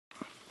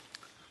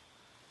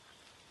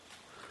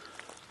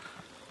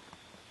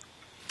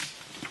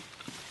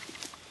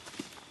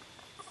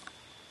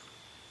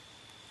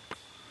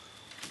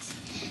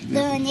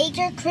The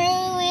nature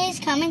crew is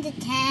coming to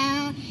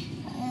town.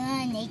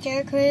 The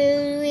nature crew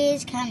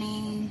is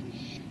coming.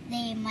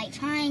 They might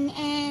find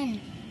a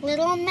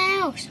little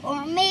mouse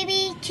or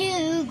maybe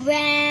 2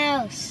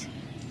 grouse.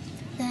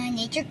 The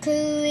nature crew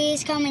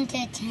is coming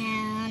to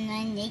town.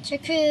 The nature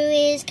crew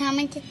is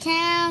coming to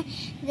town.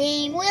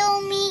 They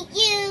will meet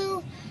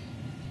you.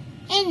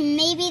 And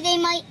maybe they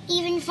might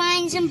even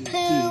find some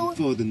poo.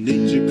 For the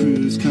nature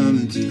crew's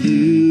coming to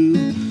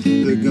you.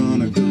 They're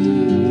gonna go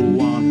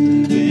on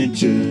an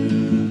adventure.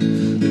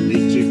 The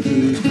nature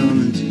crew's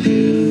coming to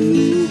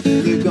you.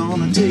 They're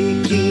gonna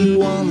take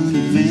you on an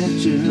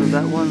adventure. So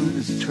that one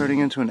is turning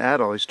into an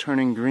adult. He's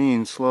turning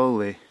green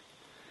slowly.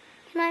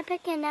 Can I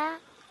pick it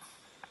up?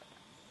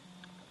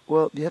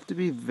 Well, you have to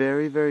be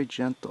very, very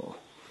gentle.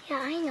 Yeah,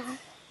 I know.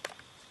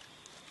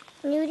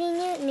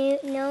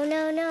 Newt,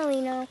 no,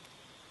 you know.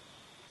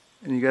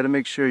 And you got to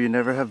make sure you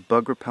never have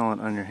bug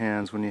repellent on your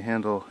hands when you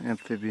handle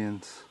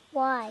amphibians.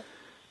 Why?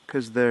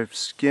 Because their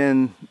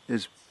skin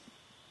is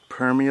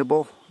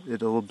permeable.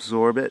 It'll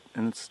absorb it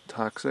and it's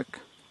toxic.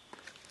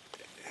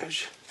 I'm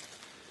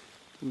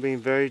being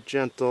very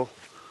gentle.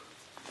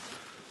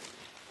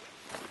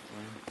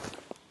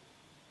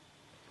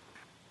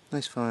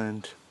 Nice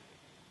find.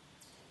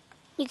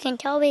 You can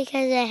tell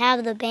because I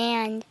have the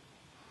band.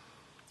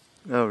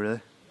 Oh,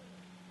 really?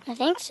 I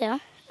think so.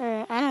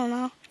 Or I don't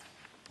know.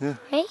 Yeah,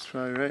 right? that's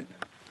probably right.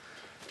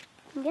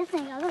 I'm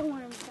guessing other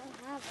worms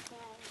don't have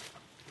bands.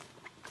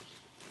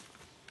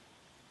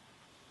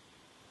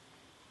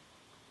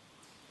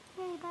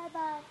 Hey,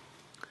 bye-bye.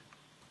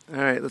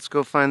 Alright, let's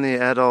go find the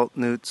adult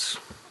newts.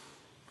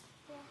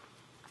 Yeah.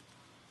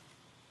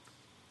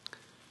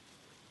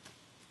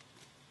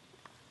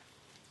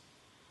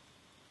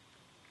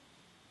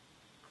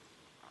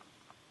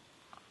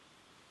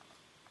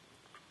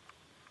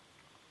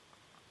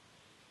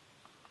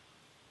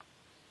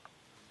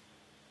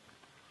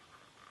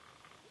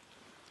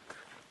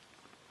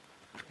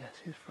 Yeah,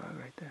 see the frog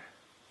right there?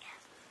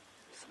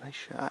 It's a nice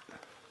shot.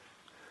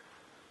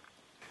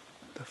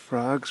 The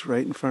frog's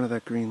right in front of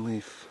that green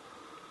leaf.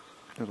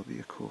 It'll be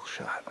a cool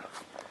shot.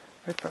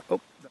 Right there.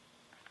 Oh,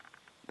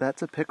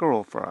 that's a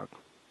pickerel frog.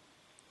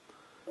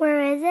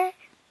 Where is it?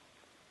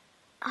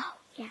 Oh,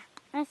 yeah,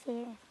 I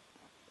see it.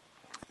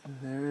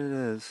 There it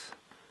is.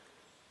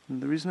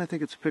 And the reason I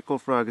think it's a pickerel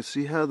frog is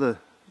see how the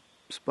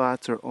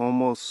spots are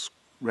almost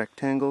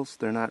rectangles?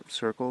 They're not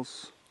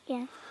circles.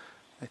 Yeah.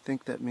 I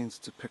think that means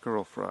it's a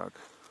pickerel frog.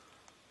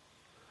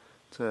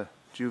 It's a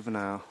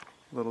juvenile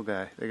little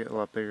guy. They get a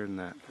lot bigger than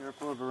that.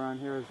 Careful of around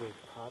here as they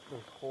pop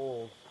those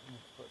holes in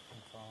your foot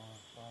from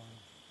falling.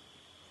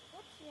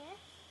 What's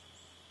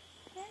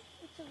this?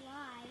 It's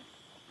alive.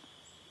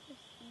 This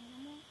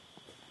animal.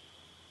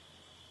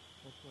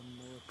 That's a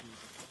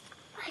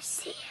millipede. I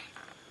see it.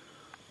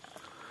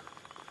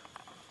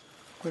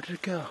 Where did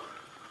it go?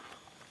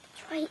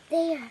 It's right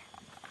there.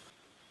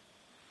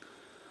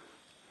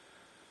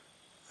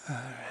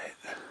 Alright.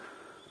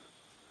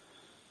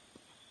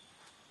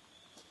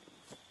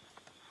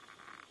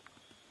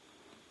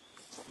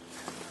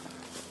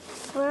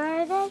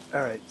 Where are they?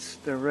 Alright,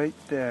 they're right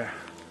there.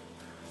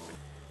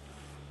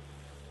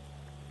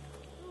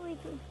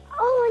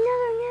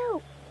 Oh, another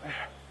newt. Where?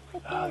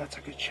 Right Oh, there. that's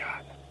a good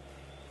shot.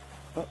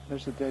 Oh,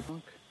 there's a dead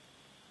one.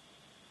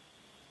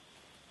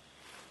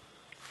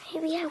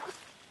 Maybe I will.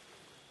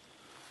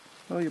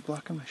 Oh, you're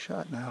blocking my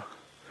shot now.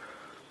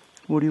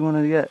 What do you want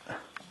to get?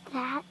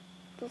 That,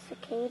 the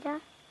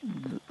cicada.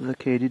 The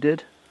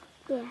katydid?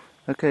 Yeah,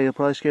 Okay, you'll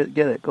probably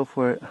get it. Go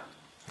for it.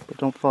 But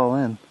don't fall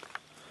in.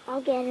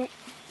 I'll get it.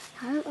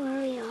 Don't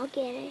worry, I'll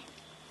get it.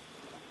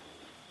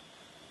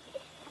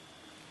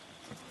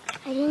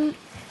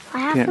 I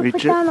have Can't to reach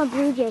put it? down the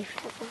blue jay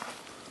feather.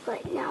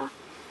 But no,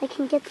 I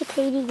can get the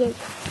katydid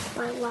if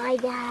I lie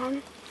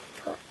down,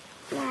 put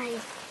my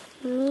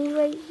knee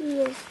right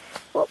here.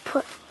 We'll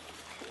put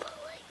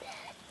like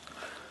that.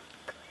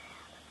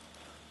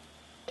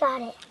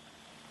 Got it.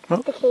 Got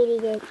Oh. the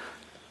katydid.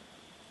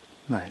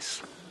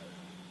 Nice.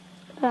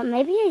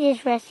 Maybe I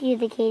just rescued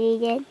the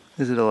katydid.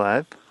 Is it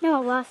alive?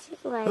 No, it lost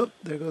its leg. Oh,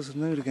 there goes the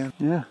newt again.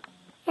 Yeah.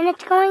 And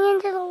it's going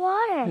into the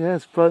water. Yeah,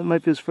 it's probably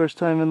might be his first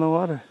time in the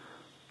water.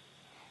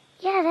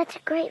 Yeah, that's a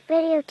great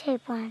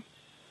videotape one.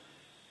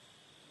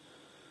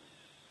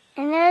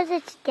 And there's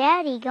its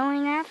daddy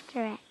going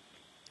after it.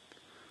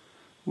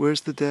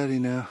 Where's the daddy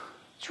now?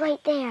 It's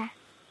right there.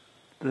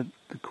 The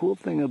cool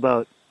thing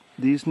about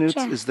these newts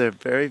Sure. is they're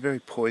very, very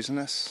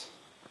poisonous.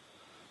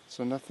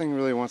 So nothing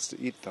really wants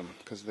to eat them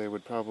because they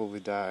would probably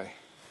die.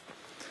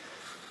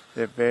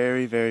 They're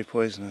very, very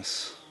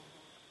poisonous.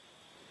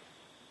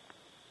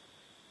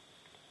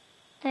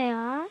 They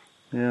are?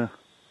 Yeah.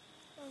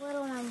 The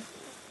little ones.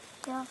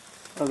 Yeah.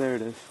 Oh, there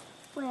it is.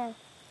 Where?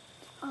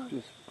 Oh,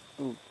 Just,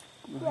 oh,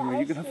 Yeah, are I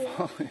you gonna see it.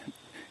 fall in?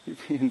 You're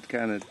being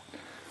kind of.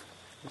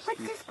 what's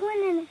this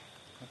going in?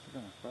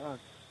 That's a frog.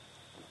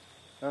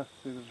 Oh,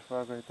 see, there's a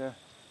frog right there.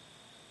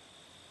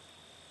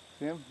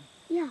 See him?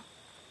 Yeah.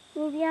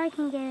 Maybe I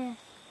can get it.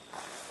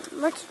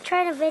 Let's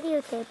try to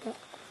videotape it.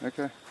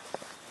 Okay.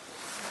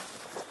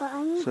 But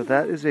I need So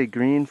that is a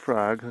green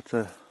frog.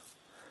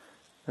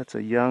 That's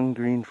a young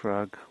green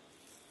frog.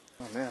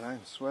 Oh man,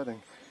 I'm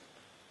sweating.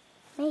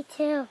 Me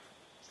too.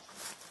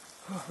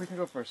 Oh, we can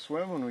go for a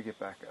swim when we get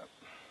back up.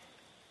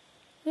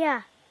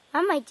 Yeah,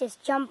 I might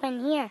just jump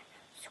in here,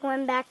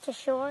 swim back to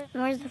shore.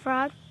 Where's the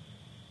frog?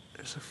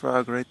 There's a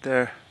frog right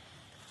there,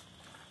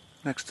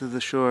 next to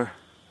the shore.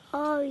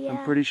 Oh yeah.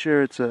 I'm pretty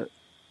sure it's a...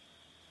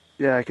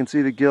 Yeah, I can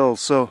see the gills.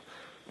 So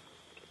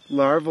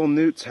larval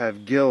newts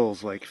have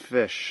gills like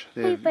fish.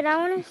 Wait, but I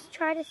want to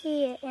try to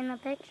see it in the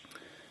picture.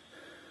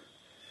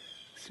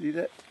 See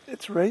that?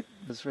 It's right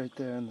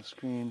there on the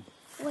screen.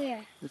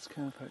 Where? It's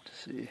kind of hard to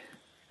see.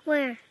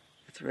 Where?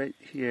 It's right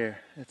here.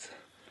 It's...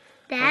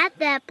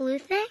 That blue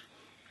thing?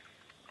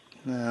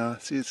 No,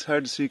 see, it's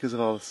hard to see because of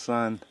all the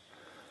sun.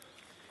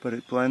 But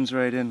it blends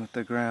right in with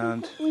the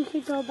ground. We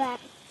could go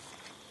back.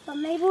 But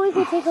maybe we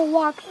could take a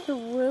walk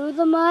through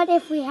the mud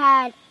if we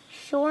had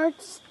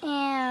shorts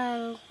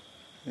and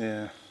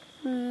Yeah.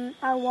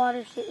 our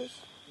water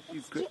shoes.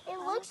 It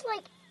looks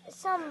like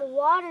some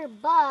water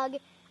bug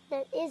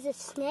that is a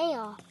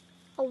snail.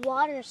 A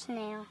water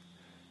snail.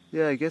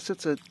 Yeah, I guess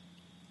it's a...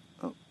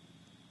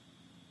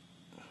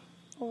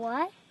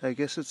 What? I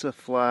guess it's a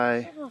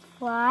fly. A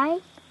fly?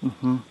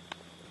 Mm-hmm.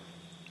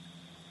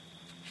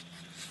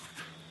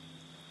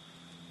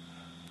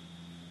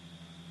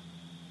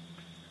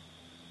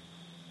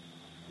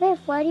 Biff,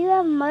 why do you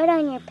have mud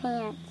on your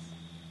pants?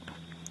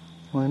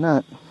 Why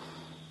not?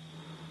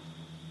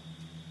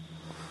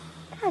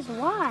 Because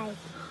why?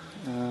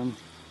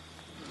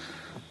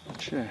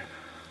 Sure.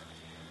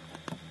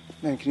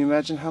 Man, can you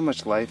imagine how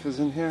much life is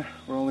in here?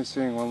 We're only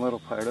seeing one little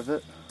part of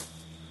it.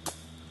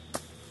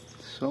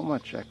 So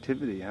much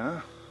activity, huh?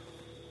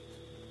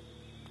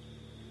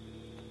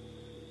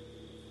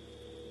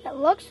 It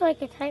looks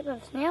like a type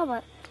of snail,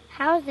 but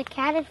how is the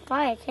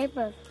caddisfly a type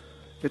of...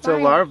 It's a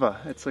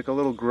larva. It's like a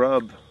little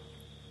grub.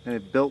 And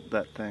it built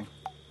that thing.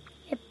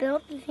 It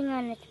built the thing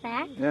on its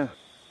back? Yeah.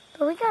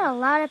 But we got a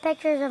lot of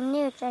pictures of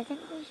newts. I think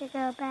we should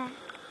go back.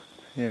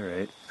 You're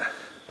right.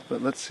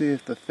 But let's see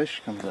if the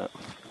fish comes up.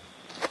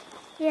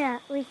 Yeah,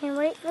 we can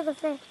wait for the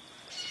fish.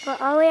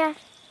 But all we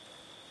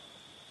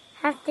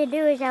have to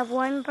do is have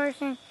one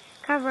person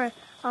cover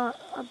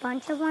a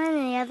bunch of land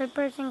and the other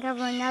person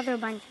cover another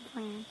bunch of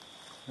land.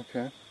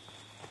 Okay.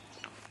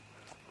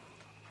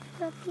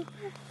 The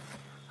peeper?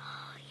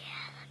 Oh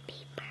yeah, the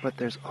peeper. But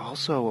there's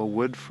also a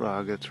wood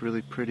frog that's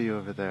really pretty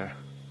over there.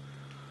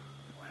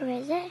 Where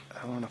is it?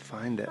 I want to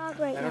find it. Frog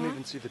right I don't now.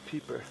 even see the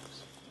peeper.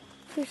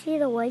 You see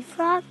the white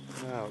frog?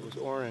 No, it was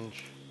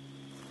orange.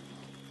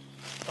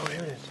 Oh,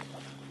 here it is.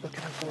 Look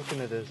how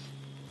broken it is.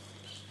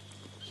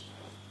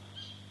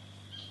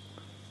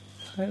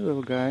 Hi,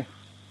 little guy.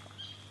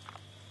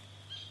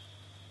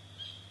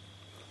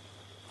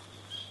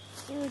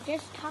 We were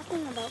just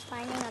talking about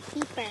finding a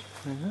peeper.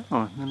 I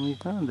know, and then we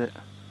found it.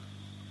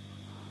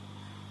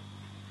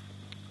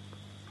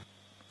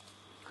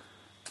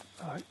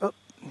 All right. Oh,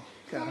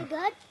 got Is him. that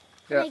good?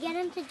 Yeah. Can I get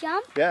him to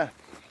jump? Yeah.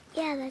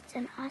 Yeah, that's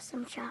an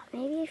awesome shot.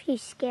 Maybe if you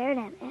scared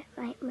him, it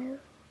might move.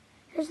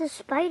 There's a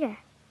spider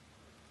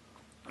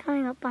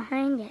coming up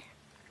behind it.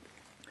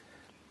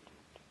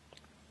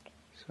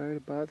 Sorry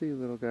to bother you,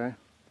 little guy.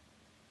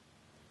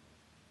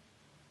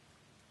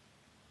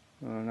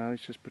 Oh, now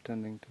he's just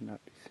pretending to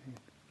not be seen.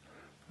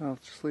 Oh,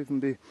 just leave him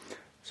be.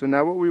 So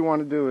now what we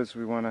want to do is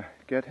we want to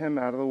get him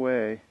out of the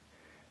way,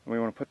 and we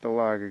want to put the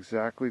log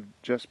exactly,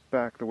 just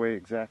back the way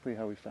exactly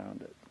how we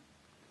found it.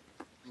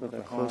 So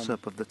the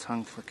close-up of the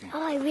tongue flicking.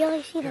 Oh, I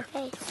really see the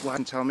face. Watch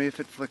and tell me if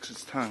it flicks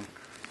its tongue.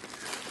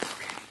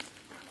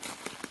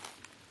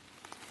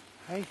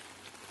 Hey.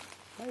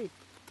 Hey.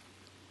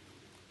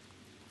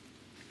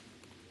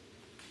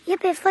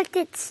 Yep, it flicked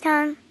its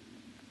tongue.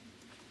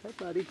 Hey,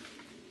 buddy.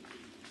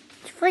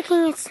 It's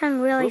flicking its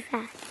tongue really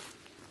fast.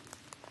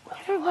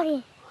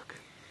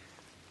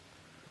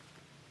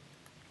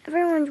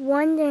 Everyone's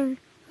wondering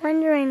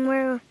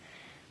where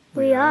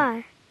we are.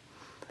 We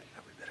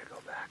better go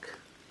back.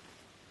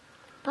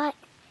 But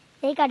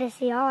they got to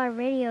see all our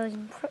videos,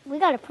 and we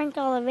got to print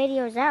all the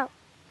videos out.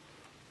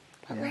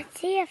 But let's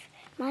see if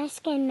my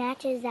skin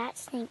matches that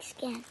snake's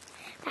skin.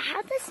 But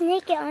how'd the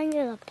snake get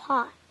under the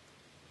pot?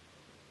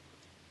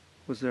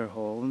 Was there a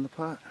hole in the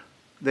pot?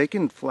 They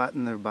can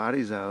flatten their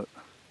bodies out.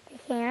 They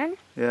can?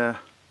 Yeah.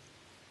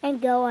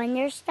 And go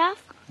under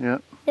stuff?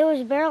 Yep. There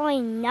was barely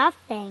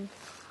nothing.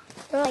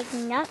 There was like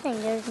nothing.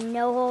 There's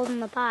no hole in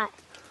the pot.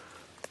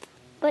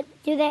 But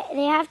do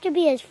they have to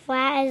be as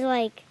flat as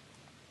like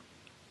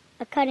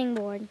a cutting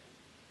board?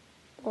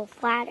 Well,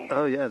 flatter.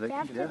 Oh yeah, They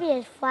have to be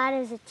as flat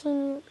as a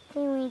teeny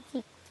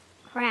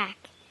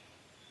crack.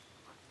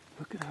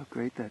 Look at how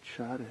great that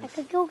shot I is.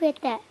 could go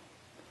get that.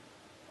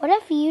 What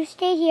if you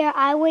stayed here,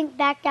 I went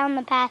back down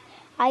the path,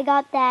 I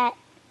got that...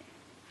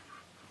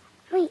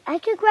 Wait, I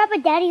could grab a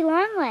daddy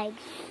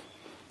longlegs.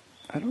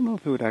 I don't know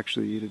if it would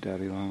actually eat a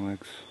daddy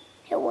longlegs.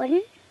 It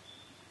wouldn't?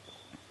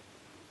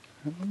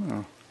 I don't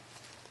know.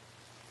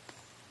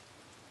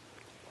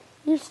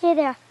 You stay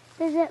there.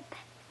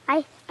 I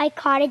I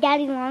caught it,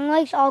 Daddy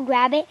Longlegs. I'll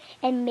grab it,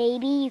 and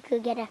maybe you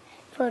could get a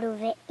photo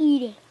of it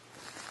eating.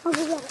 I'll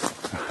go get it.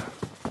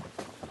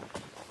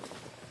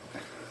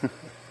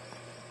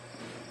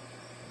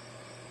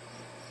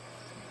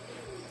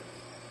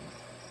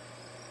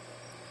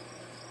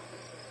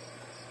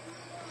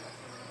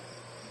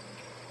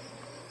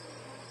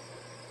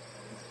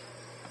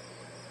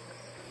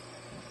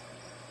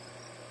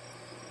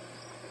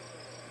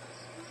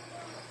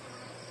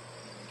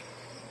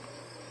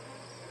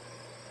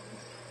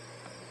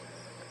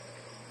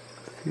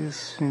 These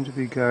seem to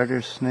be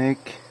garter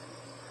snake.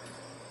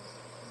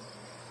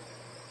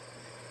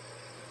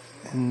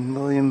 And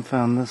William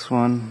found this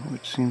one,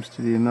 which seems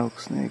to be a milk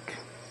snake.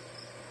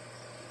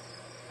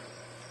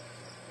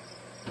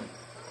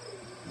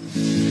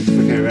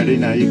 Okay, ready?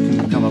 Now you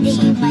can come up They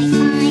some. might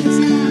find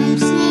some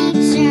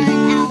snakes or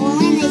an owl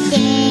in the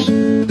day.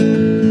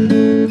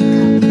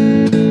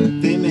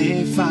 They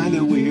may find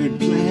a weird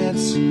plant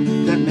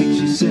that makes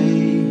you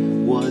say,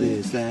 what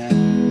is that?